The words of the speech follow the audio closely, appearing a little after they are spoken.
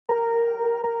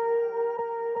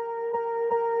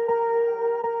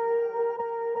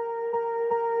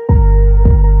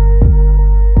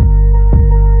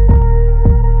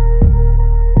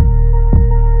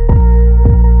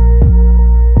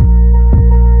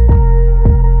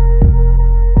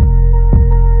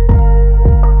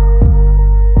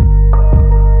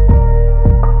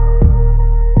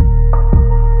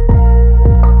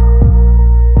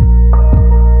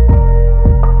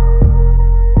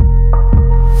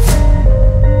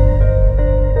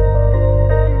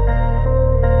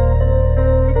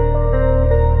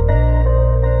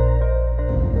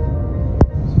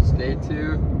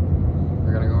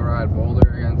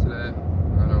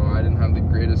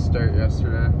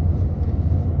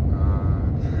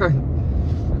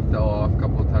Fell off a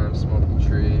couple of times, smoked a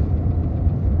tree,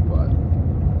 but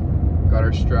got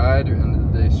our stride.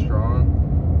 Ended the day strong.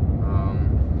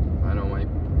 I know my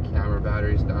camera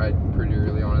batteries died pretty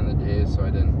early on in the day, so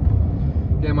I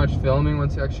didn't get much filming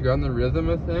once I actually got in the rhythm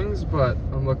of things, but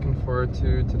I'm looking forward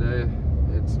to today.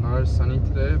 It's not as sunny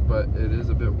today, but it is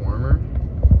a bit warmer,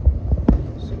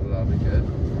 so that'll be good.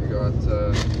 We got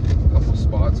a couple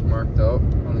spots marked out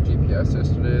on the GPS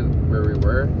yesterday where we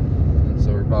were, and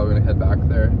so we're probably gonna head back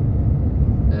there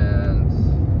and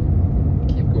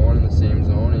keep going in the same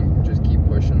zone and just keep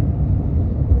pushing.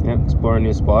 Yeah, exploring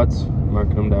new spots,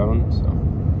 marking them down, so.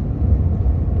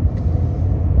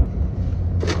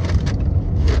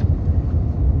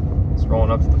 It's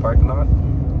rolling up to the parking lot.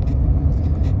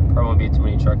 Probably won't be too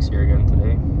many trucks here again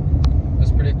today.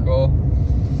 It's pretty cool.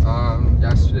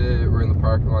 Yesterday we were in the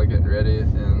parking lot getting ready,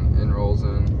 and in rolls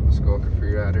in Muskoka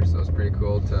Freerider, so it was pretty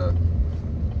cool to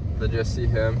just see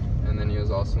him, and then he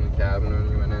was also in the cabin when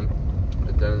we went in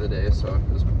at the end of the day, so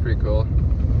it was pretty cool.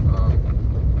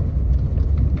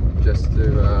 Just to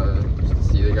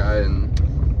see the guy and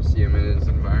see him in his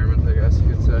environment, I guess you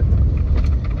could say.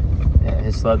 Yeah,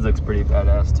 his sled looks pretty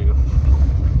badass too.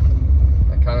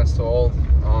 I kind of sold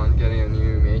on getting a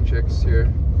new Matrix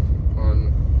here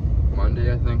on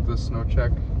Monday. I think the snow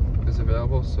check is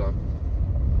available, so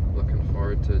looking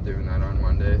forward to doing that on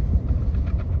Monday.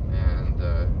 And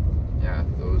yeah,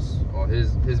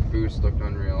 his boost looked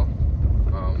unreal.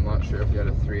 I'm not sure if he had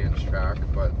a 3-inch track,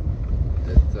 but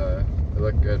it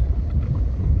looked good.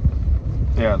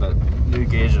 Yeah, the new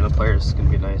gauge of the players is gonna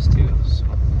be nice too. So.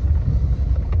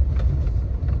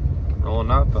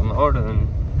 Rolling up, unload, and then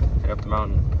head up the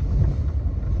mountain.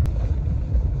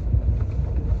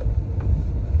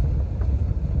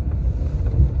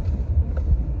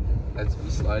 That's me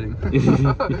sliding.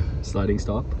 Sliding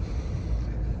stop.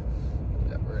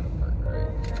 Yeah, we're in a park,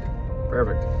 right?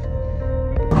 Perfect.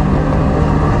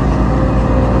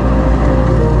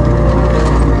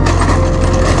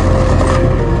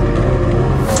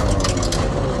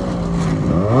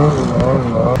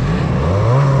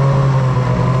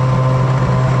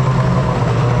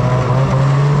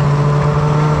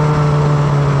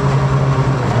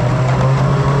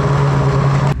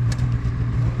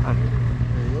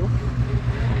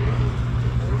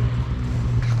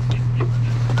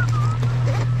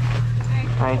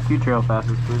 Hi, few trail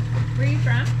passes, please. Where are you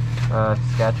from?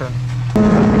 Saskatchewan.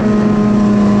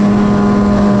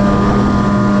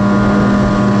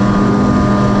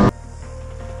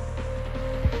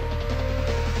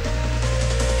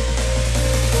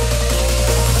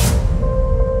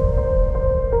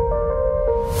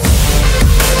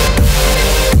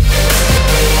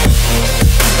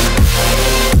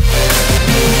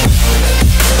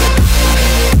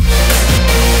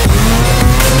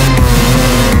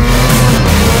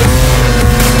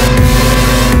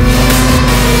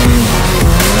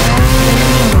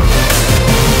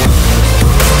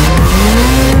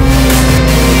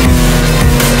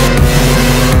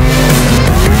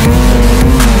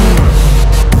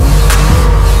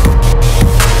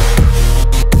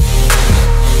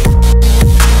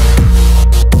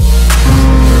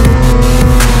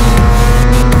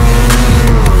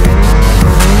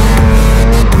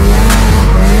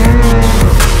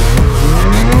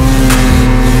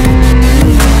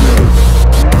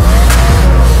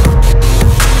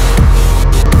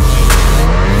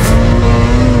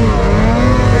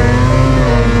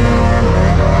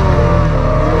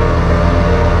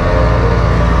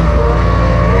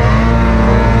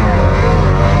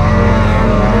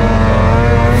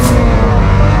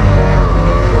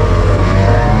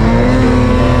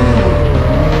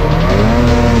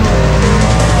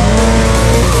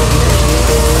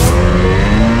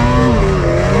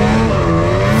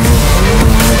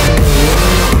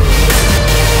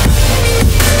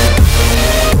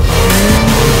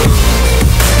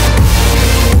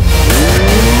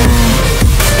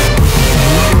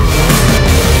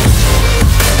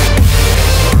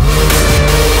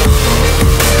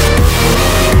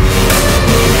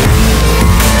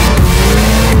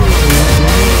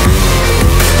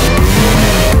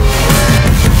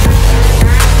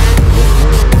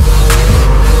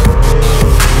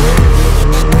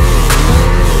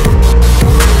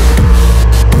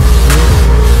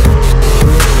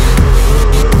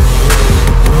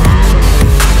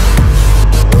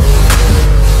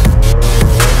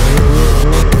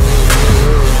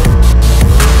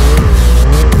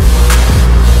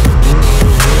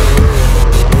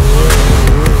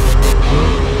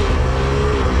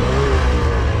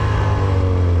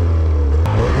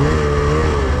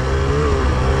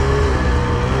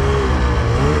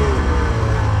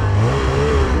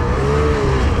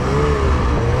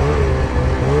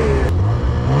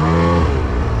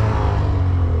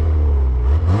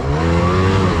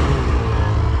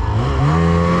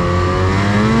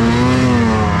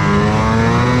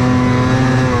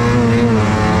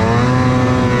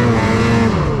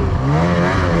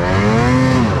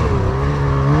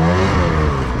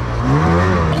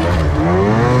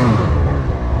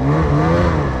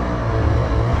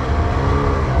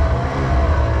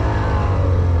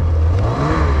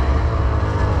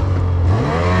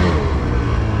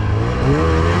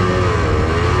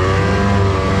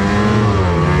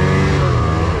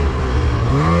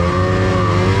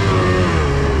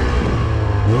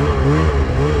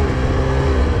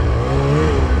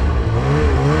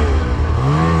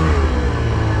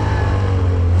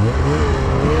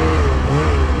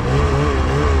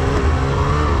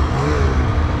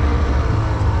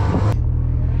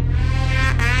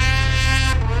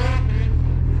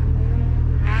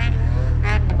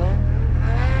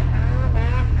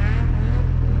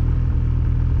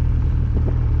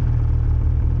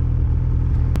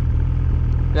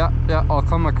 I'll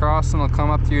come across and I'll come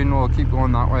up to you and we'll keep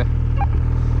going that way.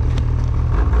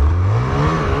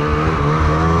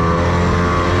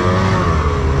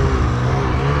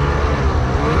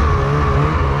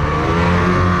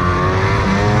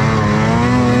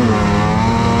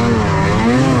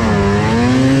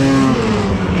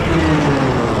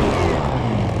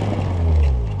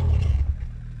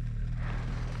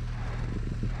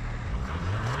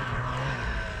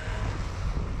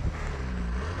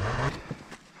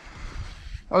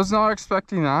 I was not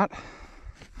expecting that.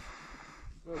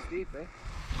 A little steep, eh?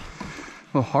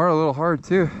 A little hard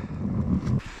too.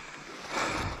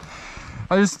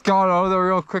 I just got out of there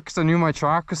real quick because I knew my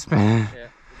track was spinning. Yeah,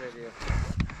 good idea.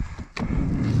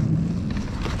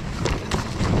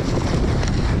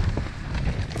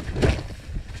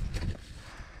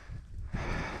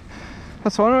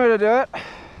 That's one way to do it.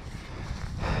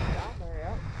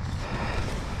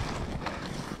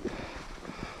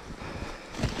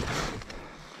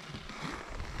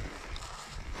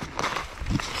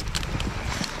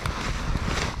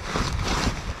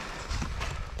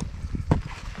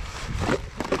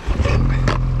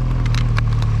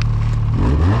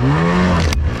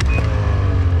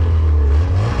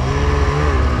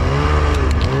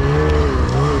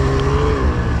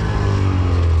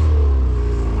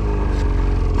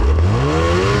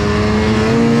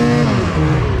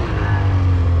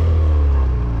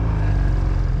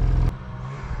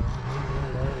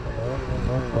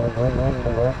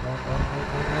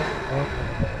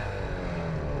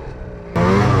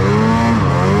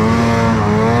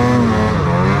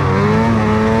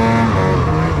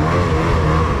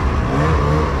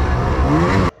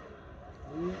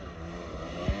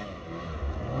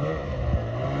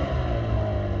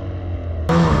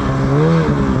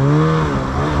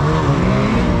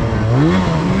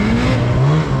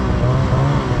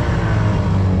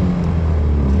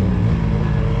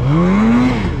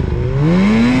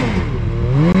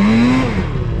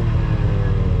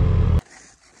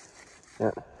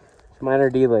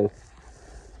 Minor delay.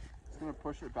 Just gonna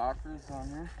push it backwards on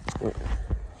here.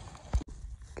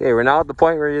 Okay, we're now at the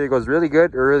point where it either goes really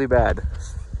good or really bad.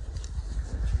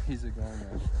 He's a guy,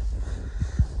 man.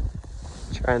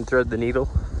 Try and thread the needle.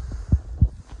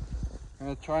 I'm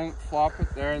gonna try and flop it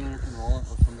there and then you can roll it.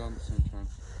 We'll come down at the same time.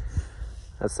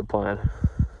 That's the plan.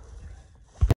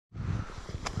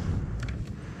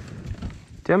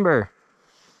 Timber.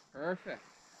 Perfect.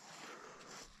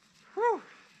 Whew.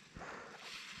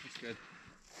 That's good.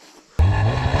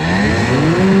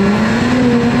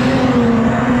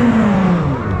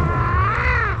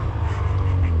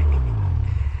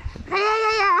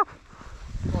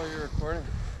 Oh, you're recording?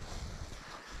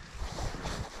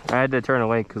 I had to turn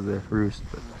away because of the roost,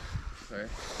 but Sorry.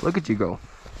 look at you go.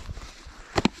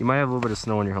 You might have a little bit of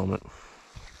snow in your helmet.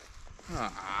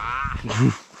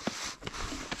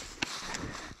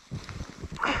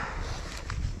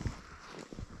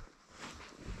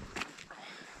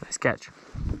 Nice catch.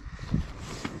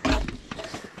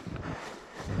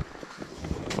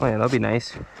 Oh yeah, that'll be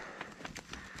nice.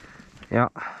 Yeah.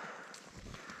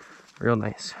 Real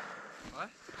nice. What?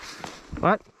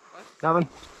 What? Nothing.